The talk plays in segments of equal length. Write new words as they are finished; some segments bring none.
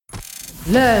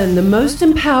Learn the most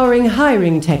empowering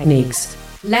hiring techniques.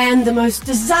 Land the most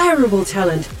desirable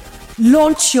talent.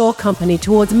 Launch your company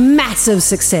towards massive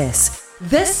success.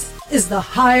 This is the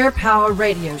Higher Power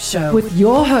Radio Show with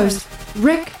your host,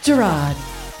 Rick Girard.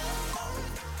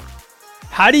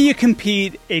 How do you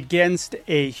compete against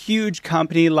a huge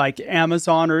company like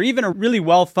Amazon or even a really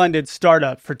well-funded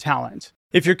startup for talent?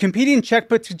 If you're competing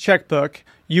checkbook to checkbook,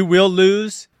 you will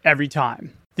lose every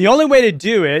time. The only way to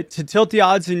do it, to tilt the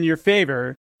odds in your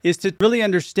favor, is to really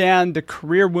understand the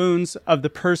career wounds of the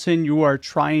person you are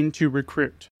trying to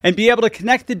recruit and be able to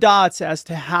connect the dots as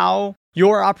to how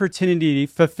your opportunity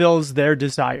fulfills their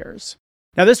desires.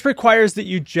 Now, this requires that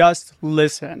you just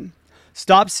listen.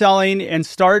 Stop selling and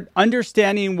start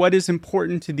understanding what is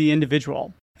important to the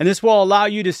individual. And this will allow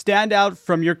you to stand out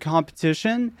from your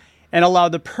competition and allow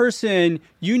the person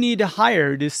you need to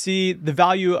hire to see the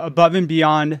value above and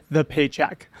beyond the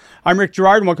paycheck. I'm Rick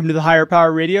Girard, and welcome to the Higher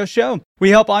Power Radio Show. We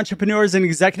help entrepreneurs and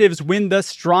executives win the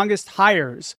strongest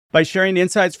hires by sharing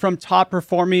insights from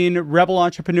top-performing rebel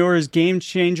entrepreneurs, game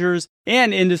changers,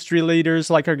 and industry leaders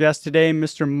like our guest today,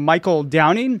 Mr. Michael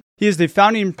Downing. He is the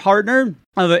founding partner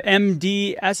of the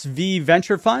MDSV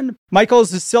Venture Fund. Michael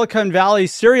is a Silicon Valley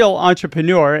serial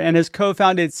entrepreneur and has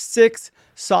co-founded 6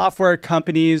 software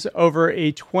companies over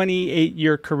a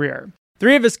 28-year career.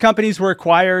 3 of his companies were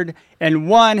acquired, and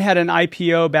 1 had an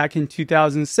IPO back in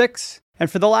 2006. And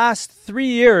for the last 3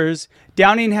 years,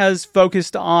 Downing has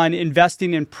focused on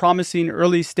investing in promising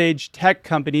early-stage tech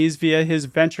companies via his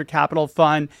venture capital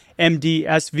fund,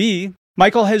 MDSV.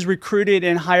 Michael has recruited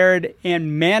and hired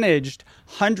and managed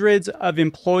hundreds of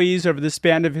employees over the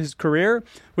span of his career,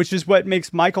 which is what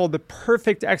makes Michael the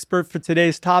perfect expert for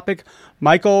today's topic.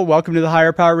 Michael, welcome to the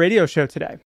Higher Power Radio Show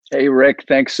today. Hey, Rick,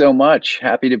 thanks so much.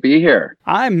 Happy to be here.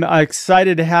 I'm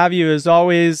excited to have you as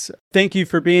always. Thank you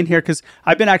for being here because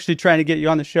I've been actually trying to get you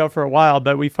on the show for a while,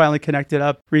 but we finally connected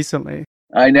up recently.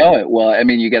 I know it. Well, I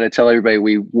mean, you got to tell everybody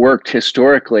we worked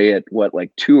historically at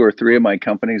 2 or 3 of my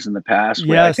companies in the past.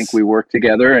 Where I think we worked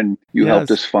together and you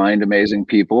helped us find amazing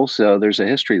people. So there's a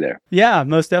history there. Yeah,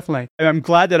 most definitely. I'm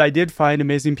glad that I did find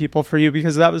amazing people for you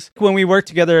because that was when we worked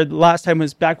together. The last time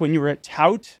was back when you were at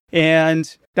Tout.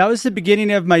 And that was the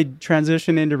beginning of my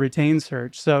transition into Retain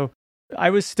Search. So I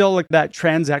was still like that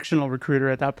transactional recruiter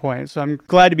at that point. So I'm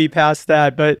glad to be past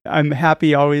that, but I'm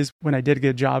happy always when I did a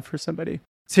good job for somebody.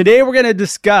 Today, we're going to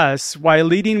discuss why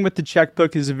leading with the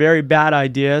checkbook is a very bad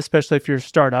idea, especially if you're a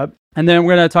startup. And then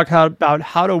we're going to talk about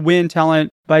how to win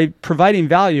talent by providing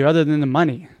value other than the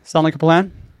money. Sound like a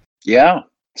plan? Yeah,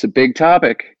 it's a big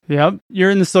topic. Yep. You're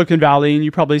in the Silicon Valley and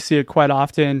you probably see it quite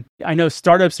often. I know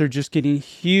startups are just getting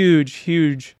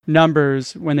huge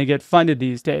numbers when they get funded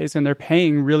these days, and they're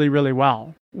paying really, really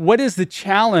well. What is the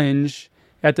challenge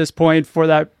at this point for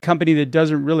that company that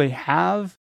doesn't really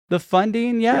have the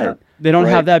funding yet? Yeah, they don't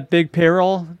have that big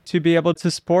payroll to be able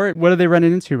to support. What are they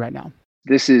running into right now?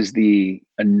 This is the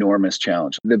enormous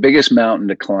challenge, the biggest mountain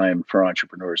to climb for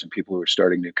entrepreneurs and people who are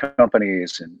starting new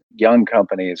companies and young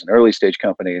companies and early stage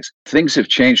companies. Things have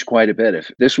changed quite a bit.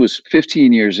 If this was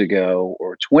 15 years ago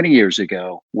or 20 years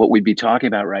ago, what we'd be talking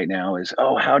about right now is,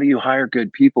 how do you hire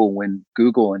good people when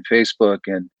Google and Facebook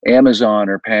and Amazon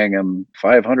are paying them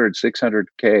 $500,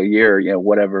 $600K a year,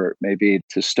 whatever it may be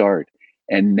to start.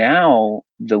 And now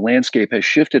the landscape has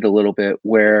shifted a little bit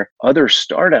where other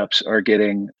startups are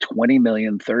getting $20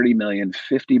 million, $30 million,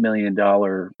 $50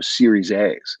 million Series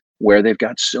A's, where they've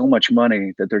got so much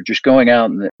money that they're just going out,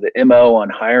 and the MO on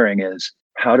hiring is,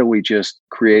 how do we just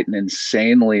create an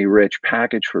insanely rich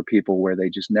package for people where they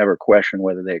just never question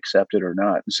whether they accept it or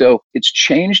not? And so it's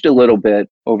changed a little bit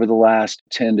over the last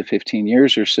 10 to 15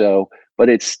 years or so, but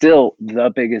it's still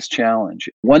the biggest challenge.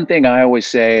 One thing I always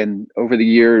say, and over the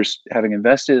years, having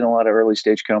invested in a lot of early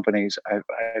stage companies, I've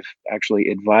actually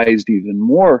advised even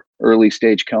more early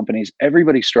stage companies.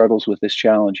 Everybody struggles with this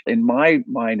challenge. In my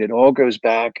mind, it all goes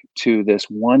back to this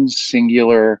one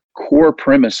singular core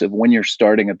premise of when you're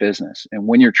starting a business and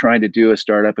when you're trying to do a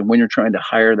startup and when you're trying to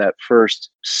hire that first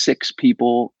 6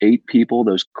 people, 8 people,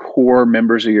 those core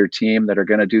members of your team that are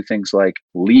going to do things like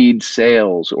lead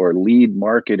sales or lead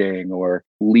marketing or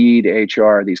lead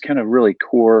HR, these kind of really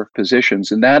core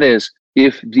positions. And that is,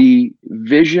 if the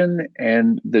vision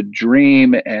and the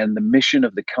dream and the mission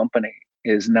of the company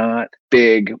is not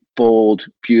big, bold,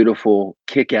 beautiful,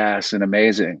 kick-ass, and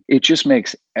amazing, it just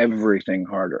makes everything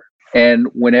harder. And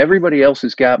when everybody else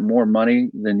has got more money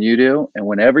than you do, and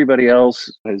when everybody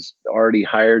else has already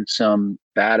hired some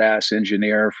badass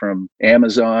engineer from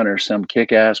Amazon or some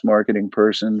kick-ass marketing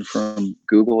person from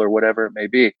Google or whatever it may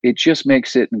be, it just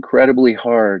makes it incredibly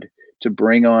hard to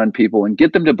bring on people and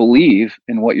get them to believe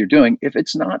in what you're doing if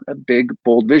it's not a big,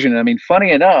 bold vision. I mean,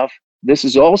 funny enough, this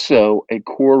is also a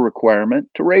core requirement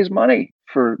to raise money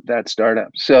for that startup.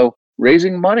 So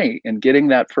raising money and getting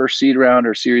that first seed round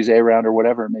or Series A round or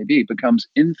whatever it may be becomes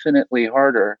infinitely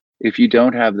harder if you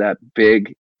don't have that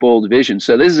big, bold vision.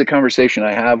 So this is a conversation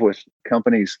I have with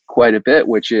companies quite a bit,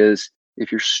 which is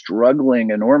if you're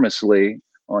struggling enormously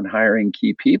on hiring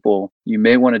key people, you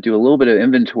may want to do a little bit of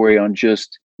inventory on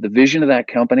just the vision of that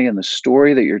company and the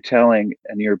story that you're telling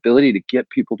and your ability to get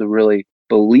people to really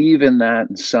believe in that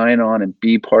and sign on and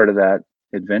be part of that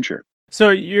adventure. So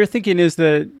your thinking is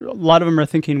that a lot of them are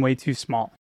thinking way too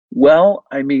small. Well,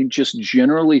 I mean, just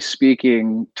generally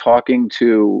speaking, talking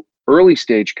to early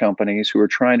stage companies who are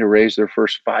trying to raise their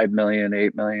first 5 million,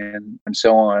 8 million, and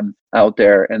so on out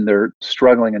there, and they're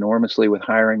struggling enormously with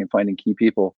hiring and finding key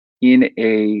people. In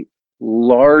a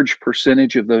large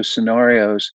percentage of those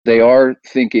scenarios, they are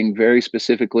thinking very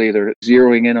specifically, they're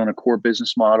zeroing in on a core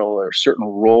business model or a certain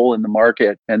role in the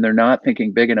market, and they're not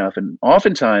thinking big enough. And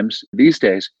oftentimes these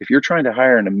days, if you're trying to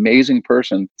hire an amazing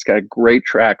person, it's got a great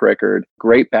track record,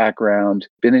 great background,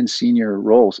 been in senior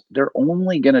roles, they're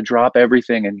only going to drop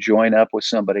everything and join up with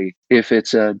somebody if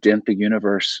it's a dent the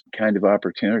universe kind of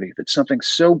opportunity. If it's something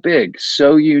so big,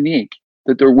 so unique,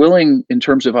 that they're willing in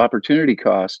terms of opportunity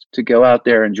cost to go out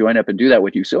there and join up and do that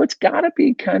with you. So it's got to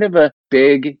be kind of a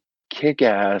big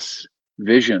kick-ass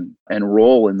vision and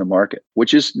role in the market,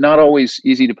 which is not always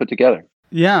easy to put together.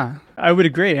 Yeah, I would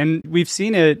agree. And we've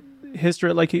seen it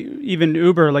history, like even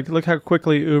Uber, like look how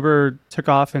quickly Uber took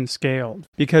off and scaled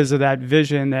because of that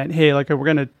vision that, hey, like we're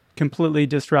going to completely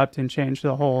disrupt and change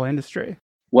the whole industry.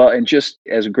 Well, and just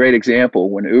as a great example,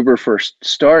 when Uber first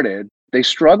started, they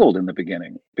struggled in the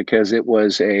beginning because it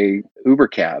was a Uber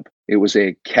cab. It was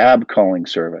a cab calling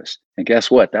service. And guess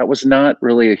what? That was not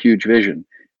really a huge vision.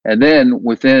 And then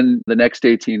within the next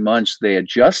 18 months, they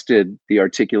adjusted the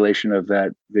articulation of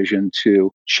that vision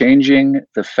to changing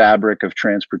the fabric of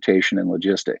transportation and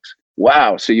logistics.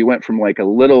 Wow. So you went from like a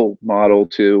little model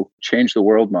to change the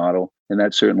world model. And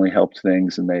that certainly helped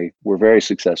things. And they were very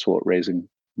successful at raising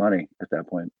money at that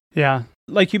point. Yeah.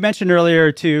 Like you mentioned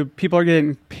earlier too, people are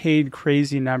getting paid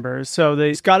crazy numbers. So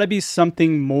there's got to be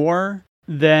something more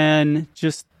than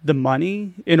just the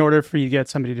money in order for you to get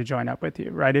somebody to join up with you,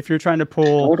 right? If you're trying to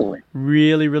pull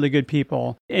really, really good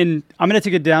people. And I'm going to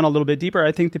take it down a little bit deeper.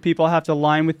 I think that people have to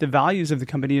align with the values of the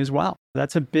company as well.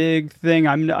 That's a big thing.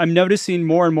 I'm noticing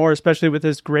more and more, especially with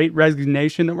this great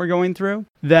resignation that we're going through,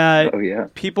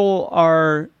 that people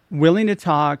are willing to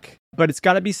talk, but it's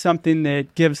got to be something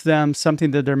that gives them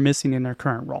something that they're missing in their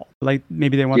current role. Like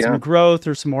maybe they want some growth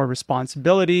or some more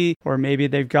responsibility, or maybe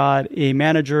they've got a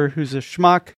manager who's a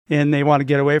schmuck and they want to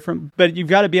get away from. But you've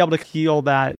got to be able to heal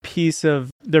that piece of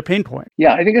their pain point.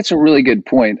 Yeah, I think it's a really good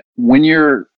point. When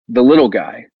you're the little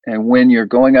guy and when you're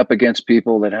going up against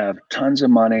people that have tons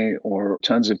of money or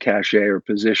tons of cachet or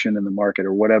position in the market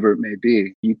or whatever it may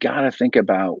be, you got to think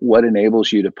about what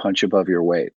enables you to punch above your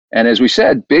weight. And as we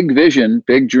said, big vision,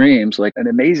 big dreams, like an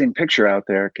amazing picture out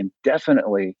there can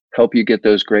definitely help you get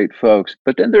those great folks.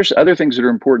 But then there's other things that are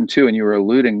important too. And you were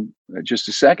alluding just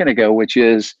a second ago, which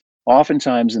is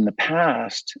oftentimes in the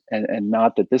past, and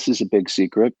not that this is a big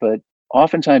secret, but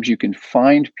oftentimes you can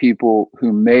find people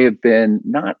who may have been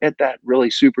not at that really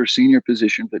super senior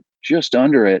position, but just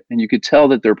under it. And you could tell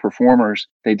that they're performers,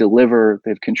 they deliver,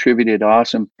 they've contributed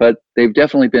awesome, but they've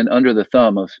definitely been under the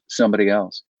thumb of somebody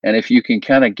else. And if you can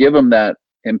kind of give them that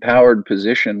empowered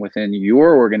position within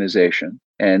your organization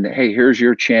and, hey, here's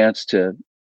your chance to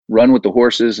run with the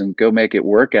horses and go make it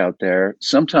work out there,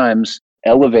 sometimes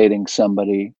elevating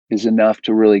somebody is enough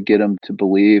to really get them to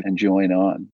believe and join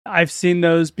on. I've seen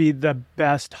those be the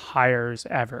best hires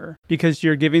ever because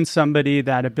you're giving somebody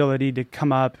that ability to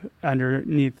come up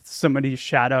underneath somebody's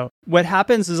shadow. What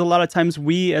happens is a lot of times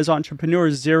we as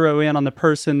entrepreneurs zero in on the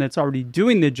person that's already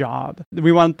doing the job.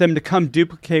 We want them to come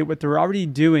duplicate what they're already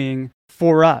doing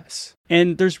for us.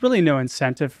 And there's really no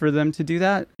incentive for them to do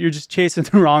that. You're just chasing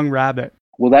the wrong rabbit.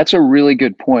 Well, that's a really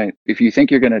good point. If you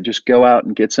think you're going to just go out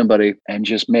and get somebody and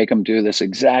just make them do this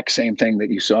exact same thing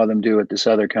that you saw them do at this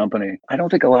other company, I don't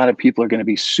think a lot of people are going to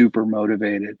be super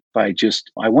motivated by just,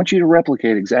 I want you to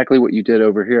replicate exactly what you did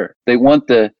over here. They want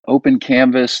the open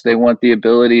canvas. They want the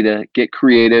ability to get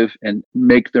creative and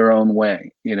make their own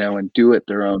way, and do it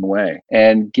their own way.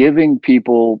 And giving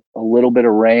people a little bit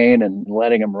of rein and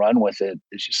letting them run with it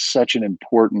is just such an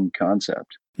important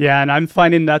concept. Yeah, and I'm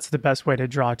finding that's the best way to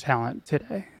draw talent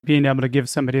today, being able to give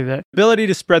somebody the ability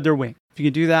to spread their wing. If you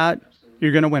can do that,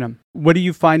 you're going to win them. What are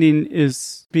you finding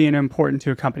is being important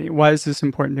to a company? Why is this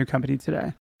important to a company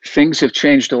today? things have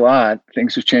changed a lot.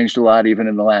 Things have changed a lot even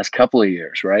in the last couple of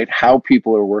years, right? How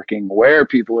people are working, where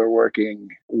people are working,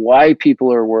 why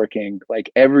people are working,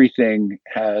 like everything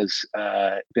has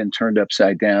been turned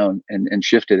upside down and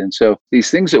shifted. And so these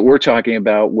things that we're talking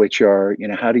about, which are,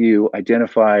 how do you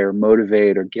identify or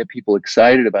motivate or get people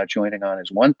excited about joining on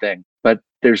is one thing. But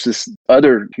there's this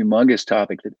other humongous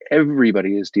topic that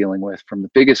everybody is dealing with, from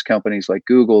the biggest companies like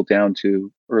Google down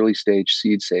to early stage,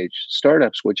 seed stage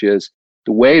startups, which is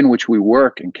the way in which we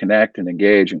work and connect and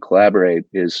engage and collaborate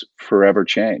is forever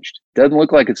changed. Doesn't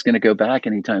look like it's going to go back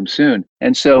anytime soon.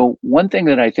 And so one thing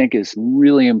that I think is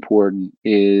really important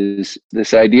is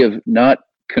this idea of not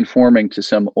conforming to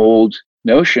some old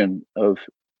notion of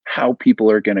how people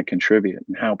are going to contribute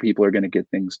and how people are going to get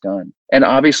things done. And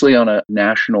obviously on a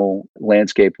national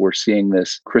landscape, we're seeing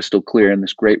this crystal clear and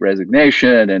this great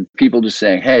resignation and people just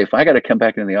saying, hey, if I got to come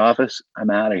back into the office, I'm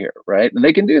out of here, right? And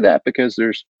they can do that because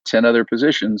there's 10 other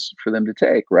positions for them to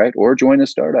take, right? Or join a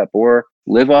startup or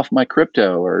live off my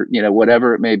crypto or,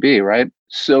 whatever it may be, right?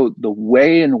 So the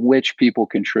way in which people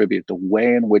contribute, the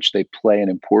way in which they play an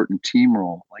important team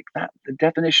role, like that, the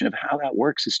definition of how that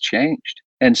works has changed.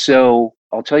 And so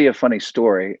I'll tell you a funny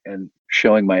story, and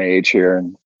showing my age here,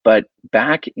 but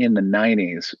back in the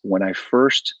 90s, when I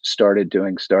first started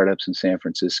doing startups in San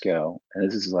Francisco, and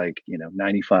this is like,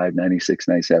 95, 96,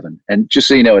 97. And just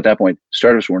so you know, at that point,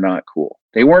 startups were not cool.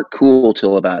 They weren't cool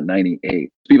till about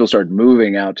 98. People started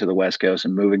moving out to the West Coast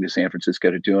and moving to San Francisco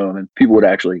to do them. And people would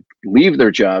actually leave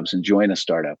their jobs and join a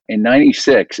startup. In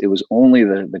 96, it was only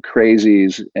the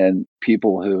crazies and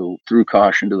people who threw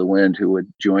caution to the wind who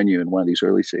would join you in one of these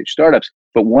early stage startups.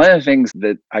 But one of the things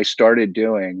that I started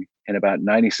doing in about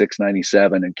 96,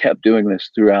 97, and kept doing this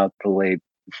throughout the late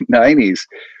 90s,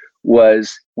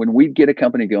 was when we'd get a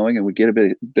company going and we'd get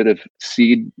a bit of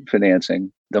seed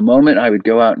financing, the moment I would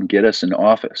go out and get us an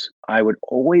office, I would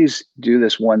always do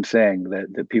this one thing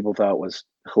that people thought was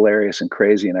hilarious and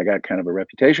crazy, and I got kind of a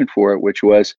reputation for it, which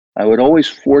was I would always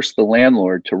force the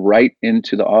landlord to write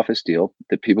into the office deal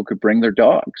that people could bring their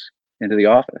dogs into the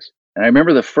office. And I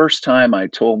remember the first time I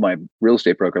told my real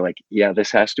estate broker, like, yeah, this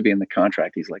has to be in the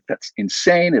contract. He's like, that's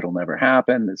insane. It'll never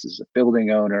happen. This is a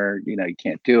building owner. You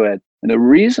can't do it. And the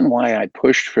reason why I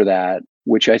pushed for that,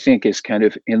 which I think is kind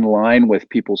of in line with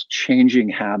people's changing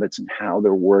habits and how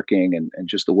they're working and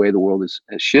just the way the world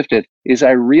has shifted, is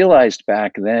I realized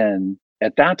back then,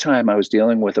 at that time, I was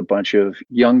dealing with a bunch of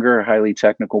younger, highly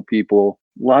technical people,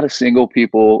 a lot of single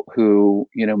people who,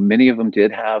 many of them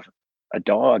did have a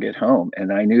dog at home.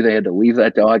 And I knew they had to leave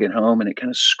that dog at home, and it kind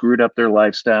of screwed up their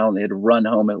lifestyle. And they had to run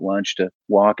home at lunch to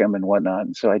walk them and whatnot.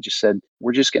 And so I just said,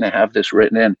 we're just going to have this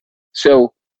written in.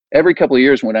 So every couple of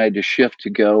years when I had to shift to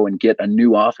go and get a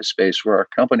new office space for our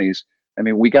companies,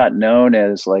 we got known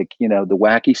as the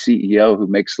wacky CEO who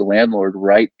makes the landlord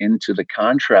write into the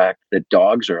contract that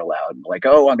dogs are allowed. And like,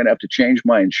 oh, I'm going to have to change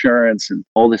my insurance and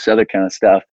all this other kind of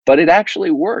stuff. But it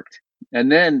actually worked.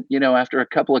 And then, after a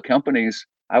couple of companies,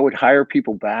 I would hire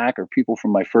people back, or people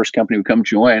from my first company would come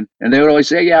join, and they would always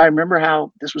say, yeah, I remember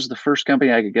how this was the first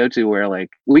company I could go to where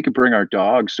we could bring our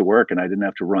dogs to work and I didn't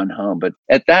have to run home. But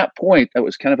at that point, that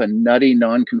was kind of a nutty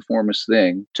nonconformist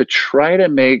thing to try to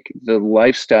make the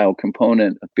lifestyle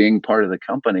component of being part of the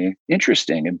company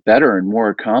interesting and better and more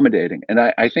accommodating. And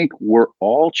I think we're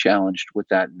all challenged with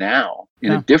that now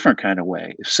in a different kind of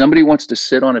way. If somebody wants to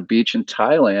sit on a beach in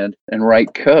Thailand and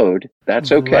write code,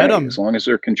 that's okay, as long as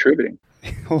they're contributing.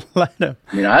 Let them.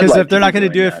 Because if they're not going to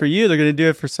do it for you, they're going to do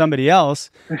it for somebody else.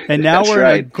 And now we're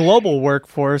in a global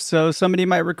workforce, so somebody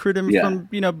might recruit them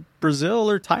from Brazil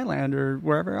or Thailand or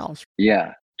wherever else.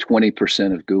 Yeah.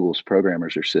 20% of Google's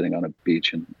programmers are sitting on a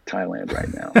beach in Thailand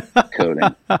right now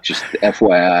coding. Just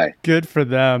FYI. Good for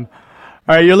them.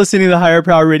 All right, you're listening to the Higher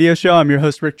Power Radio Show. I'm your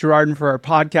host, Rick Girardin. For our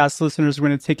podcast listeners, we're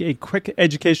going to take a quick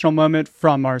educational moment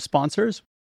from our sponsors.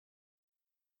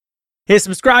 Hey,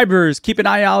 subscribers, keep an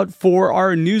eye out for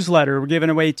our newsletter. We're giving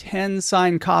away 10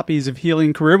 signed copies of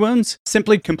Healing Career Wounds.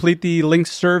 Simply complete the link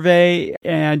survey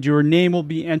and your name will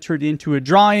be entered into a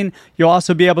drawing. You'll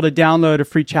also be able to download a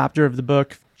free chapter of the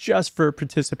book just for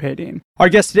participating. Our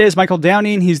guest today is Michael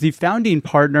Downing. He's the founding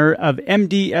partner of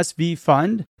MDSV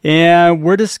Fund. And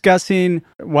we're discussing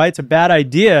why it's a bad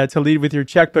idea to lead with your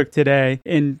checkbook today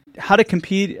and how to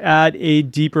compete at a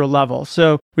deeper level.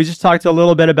 So we just talked a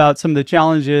little bit about some of the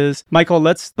challenges. Michael,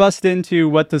 let's bust into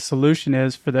what the solution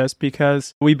is for this,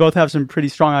 because we both have some pretty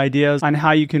strong ideas on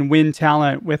how you can win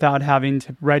talent without having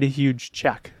to write a huge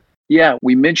check. Yeah,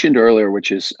 we mentioned earlier,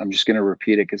 which is, I'm just going to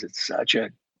repeat it because it's such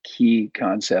a key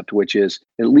concept, which is,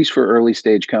 at least for early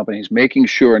stage companies, making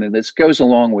sure, and this goes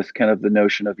along with kind of the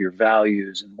notion of your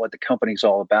values and what the company's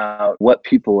all about, what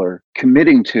people are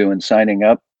committing to and signing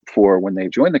up for when they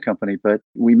join the company. But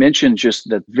we mentioned just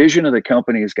the vision of the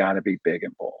company has got to be big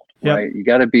and bold, right? Yep. You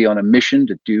got to be on a mission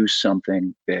to do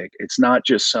something big. It's not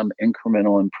just some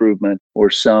incremental improvement or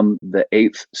the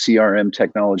eighth CRM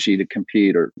technology to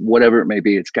compete or whatever it may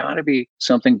be. It's got to be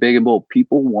something big and bold.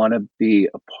 People want to be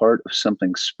a part of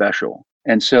something special.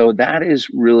 And so that is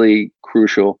really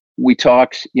crucial. We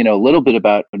talked, a little bit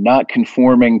about not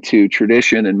conforming to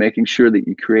tradition and making sure that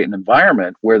you create an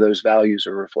environment where those values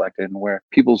are reflected and where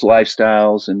people's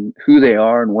lifestyles and who they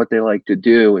are and what they like to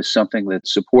do is something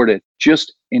that's supported.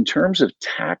 Just in terms of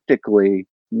tactically,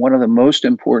 one of the most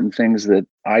important things that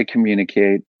I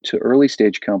communicate to early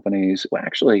stage companies, well,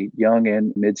 actually young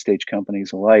and mid stage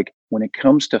companies alike, when it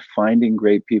comes to finding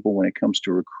great people, when it comes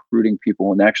to recruiting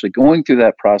people and actually going through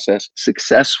that process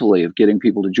successfully of getting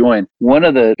people to join, one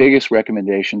of the biggest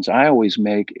recommendations I always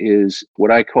make is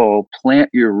what I call plant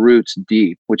your roots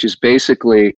deep, which is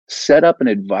basically set up an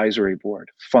advisory board.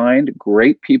 Find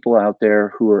great people out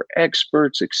there who are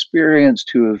experts, experienced,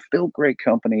 who have built great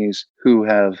companies, who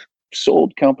have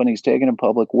sold companies, taken them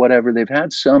public, whatever. They've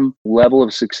had some level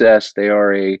of success. They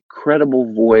are a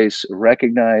credible voice, a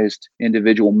recognized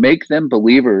individual. Make them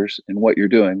believers in what you're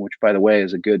doing, which, by the way,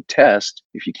 is a good test.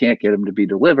 If you can't get them to be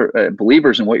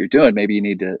believers in what you're doing, maybe you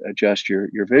need to adjust your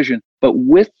vision. But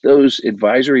with those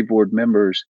advisory board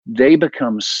members, they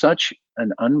become such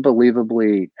an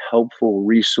unbelievably helpful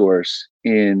resource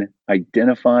in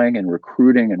identifying and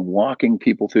recruiting and walking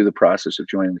people through the process of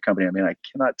joining the company. I mean, I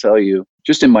cannot tell you,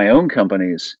 just in my own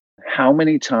companies, how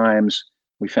many times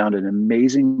we found an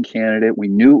amazing candidate. We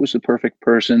knew it was the perfect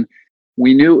person.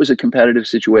 We knew it was a competitive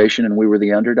situation and we were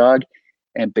the underdog.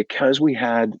 And because we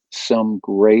had some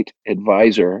great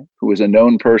advisor who was a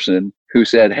known person who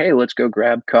said, hey, let's go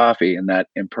grab coffee, and that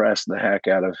impressed the heck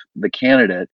out of the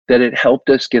candidate, that it helped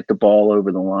us get the ball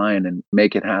over the line and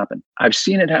make it happen. I've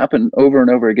seen it happen over and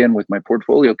over again with my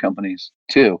portfolio companies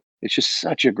too. It's just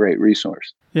such a great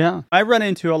resource. Yeah. I run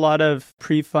into a lot of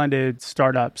pre-funded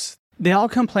startups. They all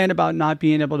complain about not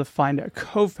being able to find a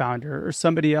co-founder or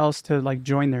somebody else to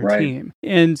join their team.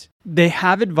 And they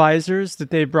have advisors that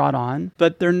they brought on,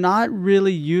 but they're not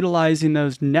really utilizing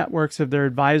those networks of their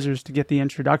advisors to get the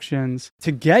introductions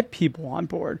to get people on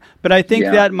board. But I think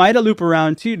that might loop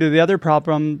around too to the other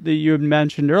problem that you had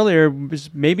mentioned earlier, was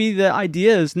maybe the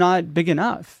idea is not big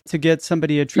enough to get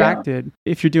somebody attracted.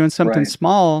 If you're doing something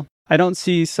small, I don't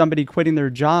see somebody quitting their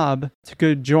job to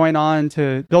go join on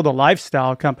to build a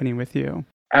lifestyle company with you.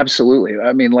 Absolutely.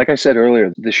 I mean, like I said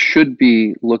earlier, this should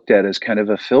be looked at as kind of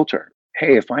a filter.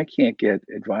 Hey, if I can't get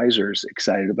advisors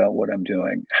excited about what I'm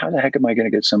doing, how the heck am I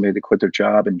going to get somebody to quit their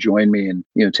job and join me and,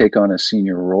 take on a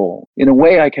senior role? In a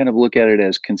way, I kind of look at it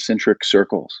as concentric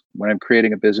circles. When I'm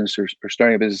creating a business or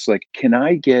starting a business, can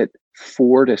I get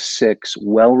 4 to 6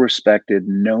 well-respected,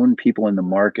 known people in the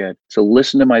market to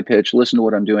listen to my pitch, listen to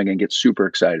what I'm doing, and get super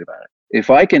excited about it? If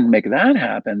I can make that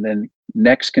happen, then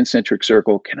next concentric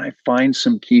circle, can I find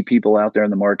some key people out there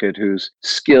in the market whose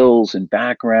skills and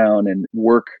background and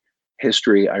work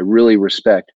history I really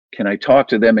respect? Can I talk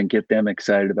to them and get them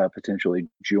excited about potentially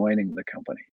joining the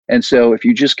company? And so if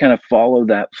you just kind of follow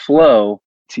that flow,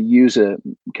 to use a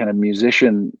kind of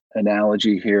musician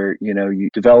analogy here, you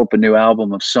develop a new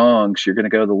album of songs, you're going to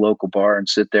go to the local bar and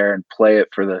sit there and play it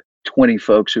for the 20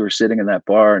 folks who are sitting in that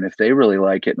bar. And if they really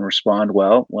like it and respond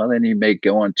well, then you may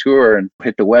go on tour and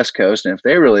hit the West Coast. And if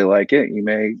they really like it, you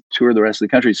may tour the rest of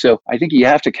the country. So I think you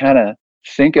have to kind of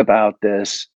think about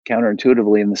this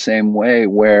counterintuitively in the same way,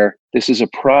 where this is a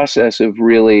process of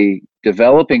really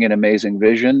developing an amazing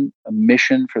vision, a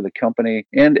mission for the company,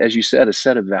 and as you said, a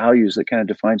set of values that kind of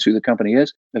defines who the company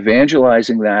is,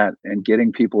 evangelizing that and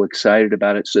getting people excited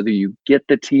about it so that you get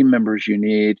the team members you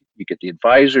need, you get the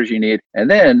advisors you need, and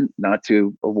then, not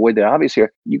to avoid the obvious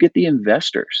here, you get the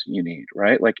investors you need,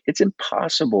 right? It's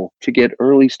impossible to get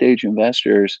early stage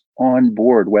investors on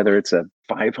board, whether it's a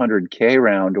 $500K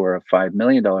round or a $5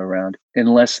 million round,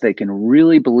 unless they can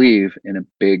really believe in a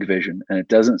big vision. And it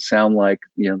doesn't sound like,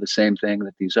 the same thing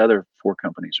that these other 4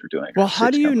 companies are doing. Well, how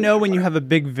do you know when you have a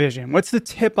big vision? What's the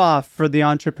tip off for the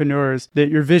entrepreneurs that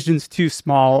your vision's too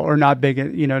small or not big?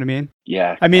 You know what I mean?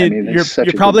 Yeah. I mean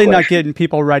you're probably not getting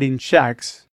people writing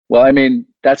checks. Well, I mean,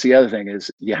 that's the other thing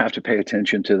is you have to pay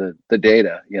attention to the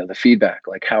data, the feedback,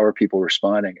 how are people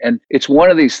responding? And it's one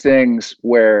of these things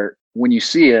where when you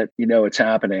see it, it's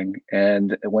happening.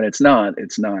 And when it's not,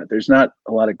 it's not. There's not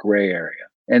a lot of gray area.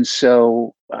 And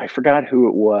so I forgot who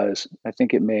it was. I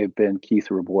think it may have been Keith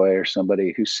Rabois or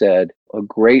somebody who said a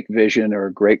great vision or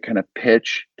a great kind of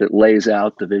pitch that lays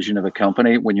out the vision of a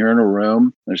company. When you're in a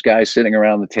room, there's guys sitting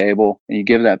around the table and you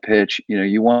give that pitch,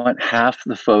 you want half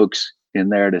the folks in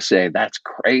there to say, that's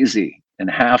crazy. And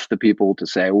half the people to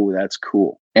say, oh, that's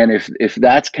cool. And if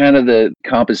that's kind of the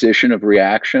composition of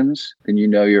reactions, then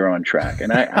you're on track.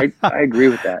 And I agree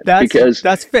with that.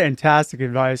 That's fantastic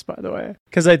advice, by the way.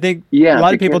 Because I think a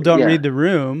lot of people don't read the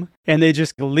room and they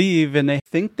just leave and they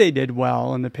think they did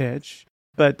well in the pitch,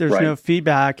 but there's no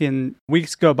feedback and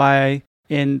weeks go by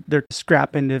and they're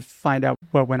scrapping to find out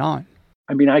what went on.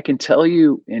 I mean, I can tell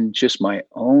you in just my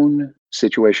own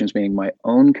situations, being my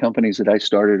own companies that I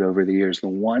started over the years, the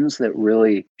ones that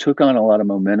really took on a lot of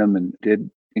momentum and did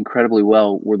incredibly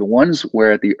well were the ones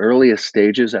where at the earliest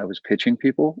stages I was pitching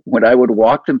people. When I would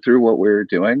walk them through what we were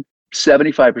doing,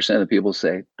 75% of the people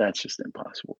say, that's just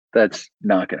impossible. That's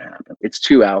not going to happen. It's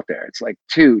too out there. It's like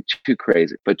too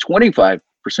crazy. But 25%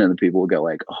 of the people will go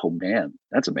like, oh man,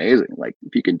 that's amazing. Like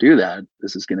if you can do that,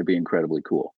 this is going to be incredibly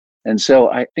cool. And so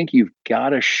I think you've got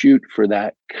to shoot for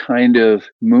that kind of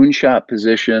moonshot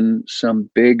position, some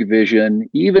big vision,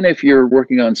 even if you're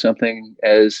working on something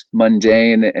as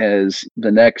mundane as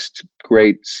the next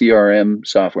great CRM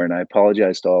software. And I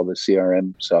apologize to all the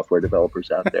CRM software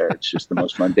developers out there. It's just the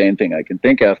most mundane thing I can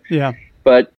think of. Yeah.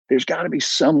 But there's got to be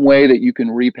some way that you can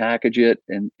repackage it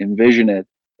and envision it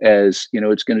as,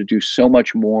 it's going to do so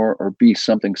much more or be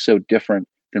something so different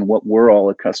than what we're all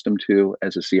accustomed to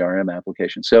as a CRM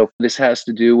application. So this has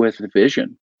to do with the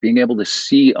vision, being able to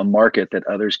see a market that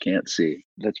others can't see.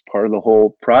 That's part of the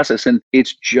whole process. And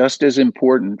it's just as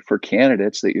important for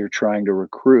candidates that you're trying to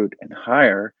recruit and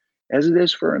hire as it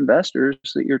is for investors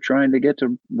that you're trying to get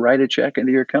to write a check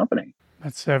into your company.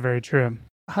 That's so very true.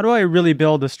 How do I really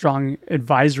build a strong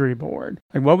advisory board?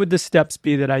 Like, what would the steps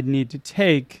be that I'd need to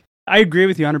take? I agree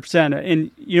with you 100%.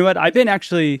 And you know what? I've been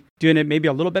actually doing it maybe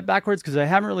a little bit backwards because I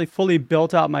haven't really fully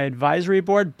built out my advisory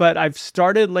board, but I've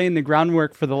started laying the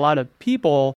groundwork for a lot of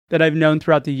people that I've known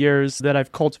throughout the years that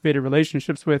I've cultivated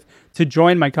relationships with to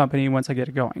join my company once I get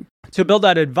it going. To build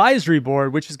that advisory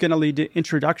board, which is going to lead to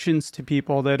introductions to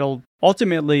people that'll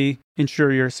ultimately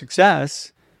ensure your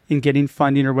success in getting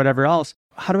funding or whatever else.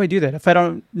 How do I do that if I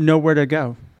don't know where to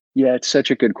go? Yeah, it's such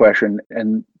a good question.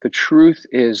 And the truth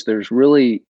is there's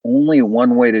really only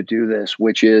one way to do this,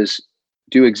 which is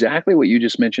do exactly what you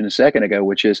just mentioned a second ago,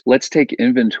 which is let's take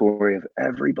inventory of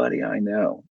everybody I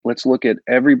know. Let's look at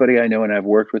everybody I know and I've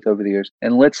worked with over the years,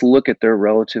 and let's look at their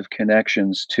relative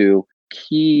connections to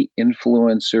key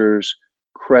influencers,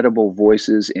 credible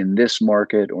voices in this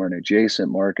market or an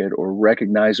adjacent market, or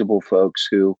recognizable folks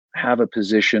who have a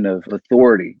position of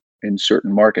authority in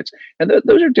certain markets. And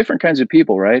those are different kinds of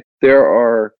people, right? There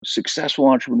are successful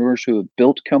entrepreneurs who have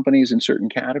built companies in certain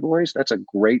categories. That's a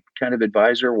great kind of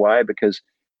advisor. Why? Because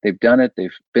they've done it.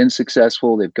 They've been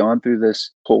successful. They've gone through this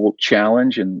whole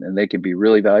challenge and they can be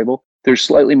really valuable. There's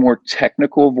slightly more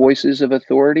technical voices of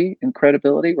authority and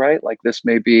credibility, right? Like this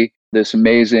may be this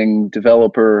amazing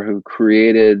developer who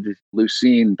created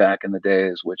Lucene back in the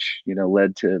days, which,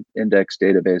 led to index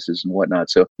databases and whatnot.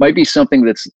 So it might be something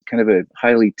that's kind of a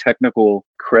highly technical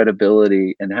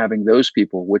credibility, and having those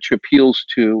people, which appeals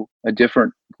to a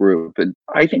different group. And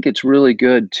I think it's really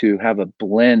good to have a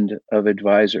blend of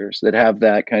advisors that have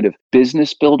that kind of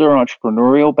business builder,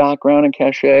 entrepreneurial background and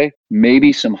cachet,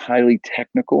 maybe some highly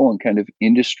technical and kind of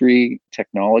industry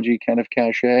technology kind of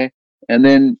cachet. And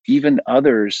then even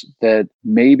others that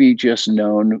may be just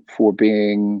known for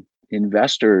being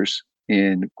investors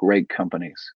in great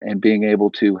companies and being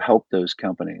able to help those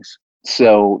companies.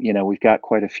 So, we've got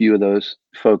quite a few of those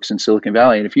folks in Silicon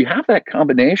Valley. And if you have that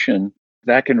combination,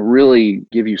 that can really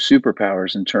give you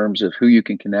superpowers in terms of who you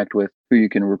can connect with, who you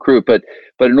can recruit. But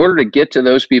in order to get to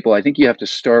those people, I think you have to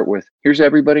start with, here's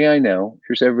everybody I know,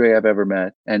 here's everybody I've ever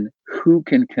met, and who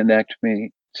can connect me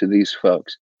to these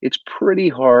folks. It's pretty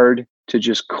hard to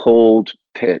just cold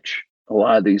pitch a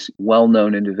lot of these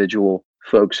well-known individual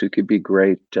folks who could be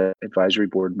great advisory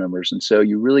board members. And so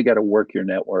you really got to work your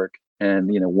network.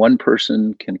 And, one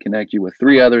person can connect you with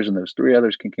three others, and those three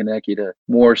others can connect you to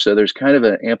more. So there's kind of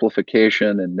an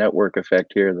amplification and network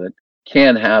effect here that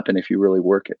can happen if you really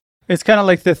work it. It's kind of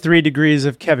like the 3 degrees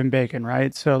of Kevin Bacon,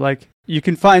 right? So like you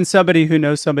can find somebody who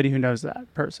knows that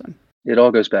person. It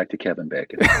all goes back to Kevin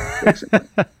Bacon, basically.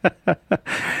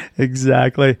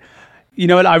 Exactly. You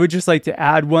know what? I would just like to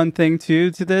add one thing to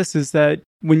this is that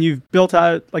when you've built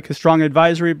out like a strong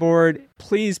advisory board,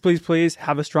 please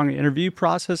have a strong interview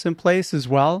process in place as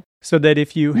well. So that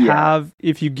if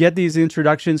you get these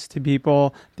introductions to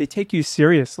people, they take you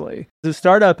seriously. As a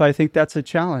startup, I think that's a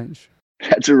challenge.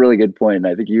 That's a really good point. And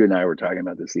I think you and I were talking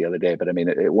about this the other day. But I mean,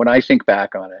 when I think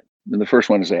back on it, the first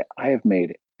one to say, I have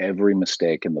made every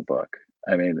mistake in the book.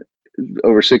 I mean,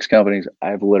 over 6 companies,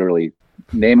 I've literally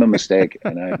named a mistake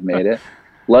and I've made it.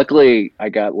 Luckily, I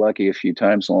got lucky a few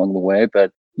times along the way.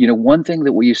 But, one thing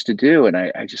that we used to do, and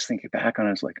I just think back on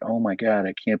it, it's like, oh my God,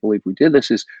 I can't believe we did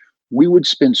this, is we would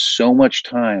spend so much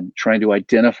time trying to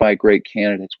identify great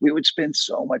candidates. We would spend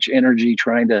so much energy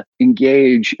trying to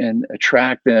engage and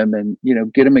attract them and,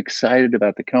 get them excited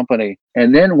about the company.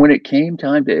 And then when it came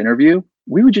time to interview,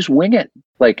 we would just wing it.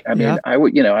 Like, I mean, I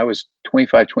was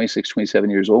 25, 26, 27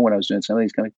 years old when I was doing some of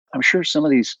these companies. I'm sure some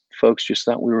of these folks just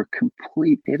thought we were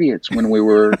complete idiots when we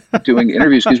were doing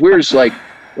interviews, because we were just like,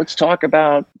 let's talk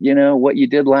about, what you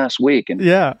did last week. And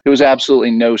there was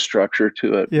absolutely no structure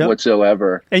to it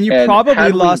whatsoever. And you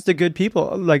probably lost a good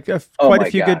people, like quite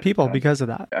a few good people because of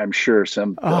that. I'm sure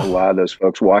a lot of those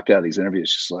folks walked out of these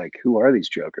interviews just like, who are these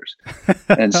jokers?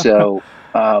 And so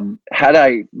had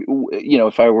I,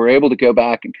 if I were able to go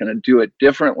back and kind of do it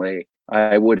differently,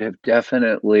 I would have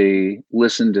definitely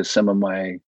listened to some of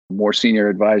my more senior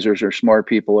advisors or smart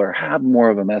people, or have more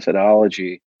of a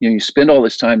methodology. You spend all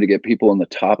this time to get people in the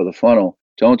top of the funnel.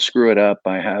 Don't screw it up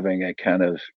by having a kind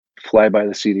of fly by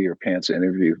the seat of your pants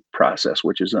interview process,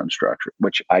 which is unstructured,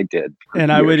 which I did. And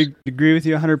years. I would agree with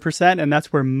you 100%. And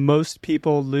that's where most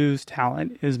people lose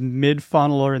talent, is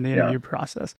mid-funnel or in the interview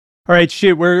process. All right,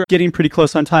 we're getting pretty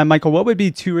close on time. Michael, what would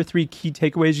be 2 or 3 key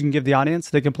takeaways you can give the audience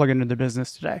so they can plug into their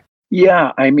business today?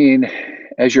 Yeah, I mean,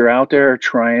 as you're out there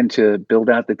trying to build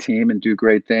out the team and do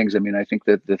great things, I mean, I think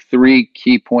that the 3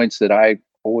 key points that I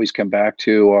always come back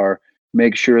to are: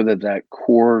 make sure that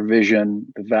core vision,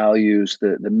 the values,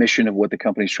 the mission of what the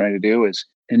company's trying to do is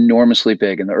enormously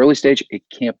big. In the early stage, it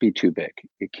can't be too big.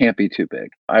 It can't be too big.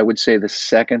 I would say the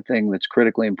second thing that's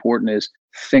critically important is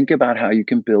think about how you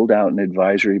can build out an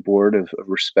advisory board of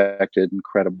respected and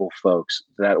credible folks.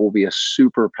 That will be a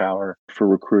superpower for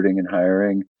recruiting and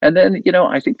hiring. And then,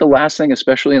 I think the last thing,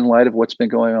 especially in light of what's been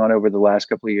going on over the last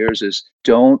couple of years, is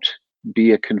don't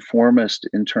be a conformist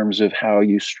in terms of how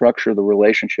you structure the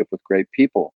relationship with great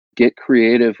people. Get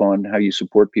creative on how you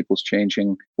support people's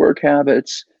changing work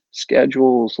habits,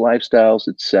 schedules, lifestyles,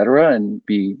 etc., and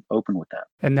be open with that.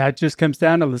 And that just comes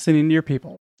down to listening to your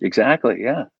people. Exactly,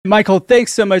 yeah. Michael,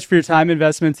 thanks so much for your time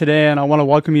investment today, and I want to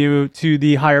welcome you to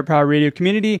the Higher Power Radio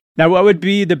community. Now, what would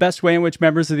be the best way in which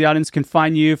members of the audience can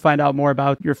find you, find out more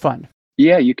about your fund?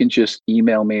 Yeah, you can just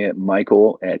email me at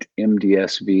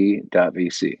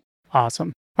michael@mdsv.vc.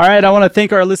 Awesome. All right, I want to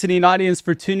thank our listening audience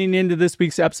for tuning into this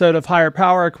week's episode of Higher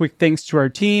Power. A quick thanks to our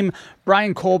team,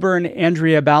 Brian Colburn,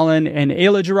 Andrea Ballin, and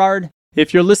Ayla Gerard.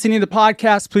 If you're listening to the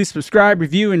podcast, please subscribe,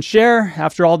 review, and share.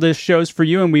 After all, this show's for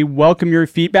you, and we welcome your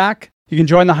feedback. You can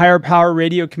join the Higher Power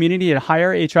Radio community at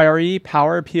Higher, H-I-R-E,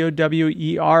 Power,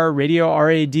 P-O-W-E-R, Radio,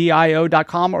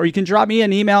 R-A-D-I-O.com, or you can drop me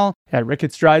an email at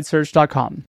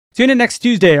rick@stridesearch.com. Tune in next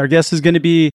Tuesday. Our guest is going to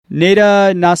be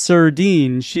Neda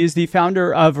Nasruddin. She is the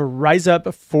founder of Rise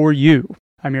Up For You.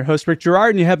 I'm your host, Rick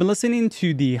Gerard, and you have been listening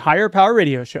to the Higher Power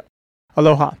Radio Show.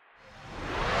 Aloha.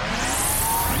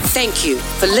 Thank you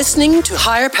for listening to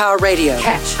Higher Power Radio.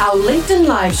 Catch our LinkedIn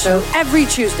Live show every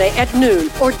Tuesday at noon,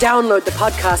 or download the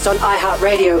podcast on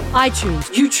iHeartRadio, iTunes,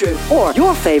 YouTube, or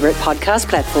your favorite podcast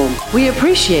platform. We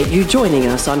appreciate you joining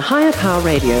us on Higher Power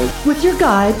Radio with your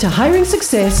guide to hiring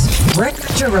success, Rick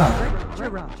Gerard.